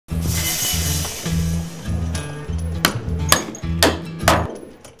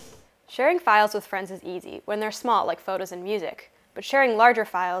Sharing files with friends is easy when they're small, like photos and music, but sharing larger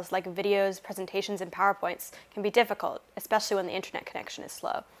files like videos, presentations, and PowerPoints can be difficult, especially when the internet connection is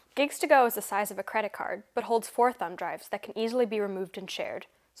slow. GIGS2GO is the size of a credit card, but holds 4 thumb drives that can easily be removed and shared,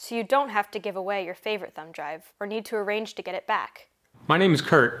 so you don't have to give away your favorite thumb drive or need to arrange to get it back. My name is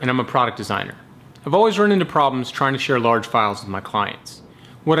Kurt, and I'm a product designer. I've always run into problems trying to share large files with my clients.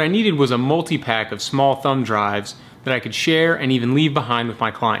 What I needed was a multi-pack of small thumb drives that I could share and even leave behind with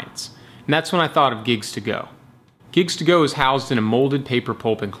my clients. And that's when I thought of GIGS2GO. GIGS2GO is housed in a molded paper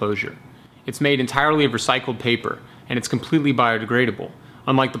pulp enclosure. It's made entirely of recycled paper, and it's completely biodegradable,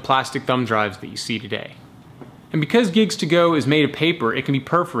 unlike the plastic thumb drives that you see today. And because GIGS2GO is made of paper, it can be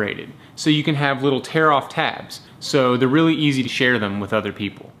perforated, so you can have little tear-off tabs, so they're really easy to share them with other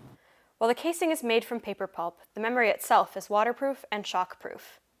people. While the casing is made from paper pulp, the memory itself is waterproof and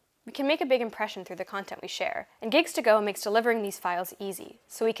shockproof. We can make a big impression through the content we share, and GIGS2GO makes delivering these files easy,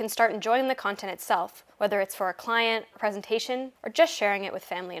 so we can start enjoying the content itself, whether it's for a client, a presentation, or just sharing it with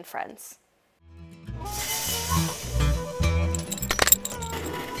family and friends.